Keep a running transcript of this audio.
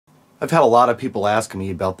I've had a lot of people asking me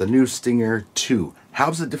about the new Stinger 2.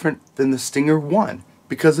 How's it different than the Stinger 1?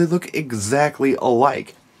 Because they look exactly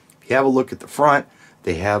alike. If you have a look at the front,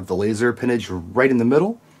 they have the laser appendage right in the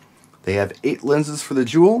middle. They have 8 lenses for the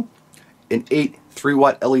jewel and 8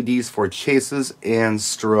 3-watt LEDs for chases and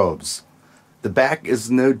strobes. The back is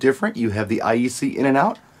no different. You have the IEC in and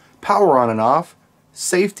out, power on and off,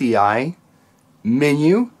 safety eye,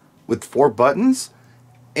 menu with 4 buttons,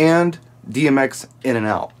 and DMX in and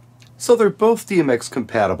out. So they're both DMX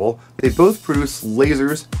compatible. They both produce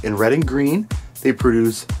lasers in red and green. They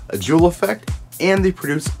produce a jewel effect and they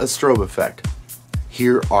produce a strobe effect.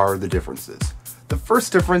 Here are the differences. The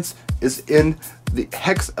first difference is in the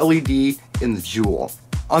hex LED in the jewel.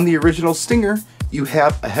 On the original Stinger, you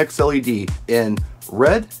have a hex LED in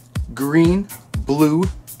red, green, blue,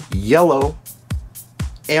 yellow,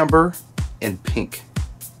 amber, and pink.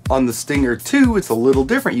 On the Stinger 2, it's a little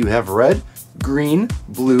different. You have red, green,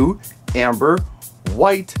 blue, amber,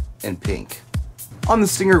 white, and pink. On the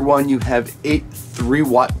Stinger 1, you have 8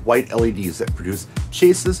 3-watt white LEDs that produce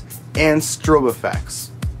chases and strobe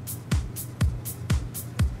effects.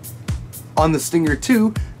 On the Stinger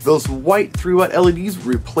 2, those white 3-watt LEDs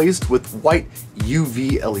were replaced with white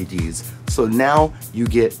UV LEDs. So now you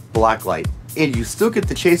get black light, and you still get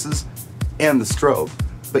the chases and the strobe,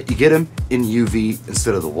 but you get them in UV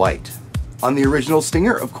instead of the white. On the original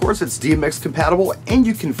Stinger, of course, it's DMX compatible, and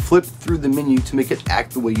you can flip through the menu to make it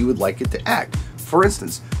act the way you would like it to act. For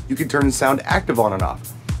instance, you can turn sound active on and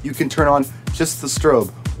off. You can turn on just the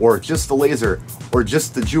strobe, or just the laser, or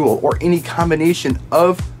just the jewel, or any combination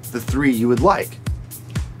of the 3 you would like.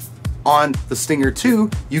 On the Stinger 2,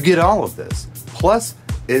 you get all of this. Plus,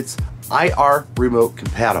 it's IR remote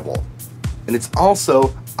compatible. And it's also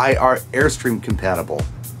IR Airstream compatible.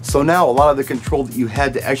 So now a lot of the control that you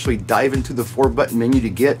had to actually dive into the 4-button menu to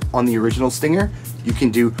get on the original Stinger, you can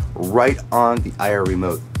do right on the IR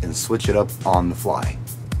remote and switch it up on the fly.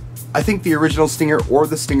 I think the original Stinger or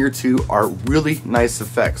the Stinger 2 are really nice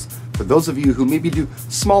effects for those of you who maybe do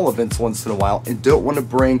small events once in a while and don't want to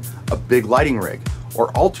bring a big lighting rig. Or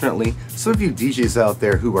alternately, some of you DJs out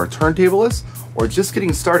there who are turntablists or just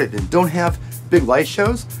getting started and don't have big light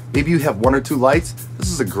shows, maybe you have 1 or 2 lights, this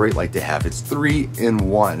is a great light to have. It's 3 in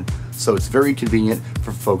 1, so it's very convenient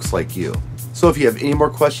for folks like you. So if you have any more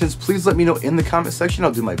questions, please let me know in the comment section.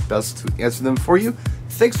 I'll do my best to answer them for you.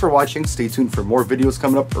 Thanks for watching. Stay tuned for more videos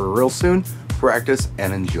coming up real soon. Practice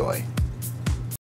and enjoy.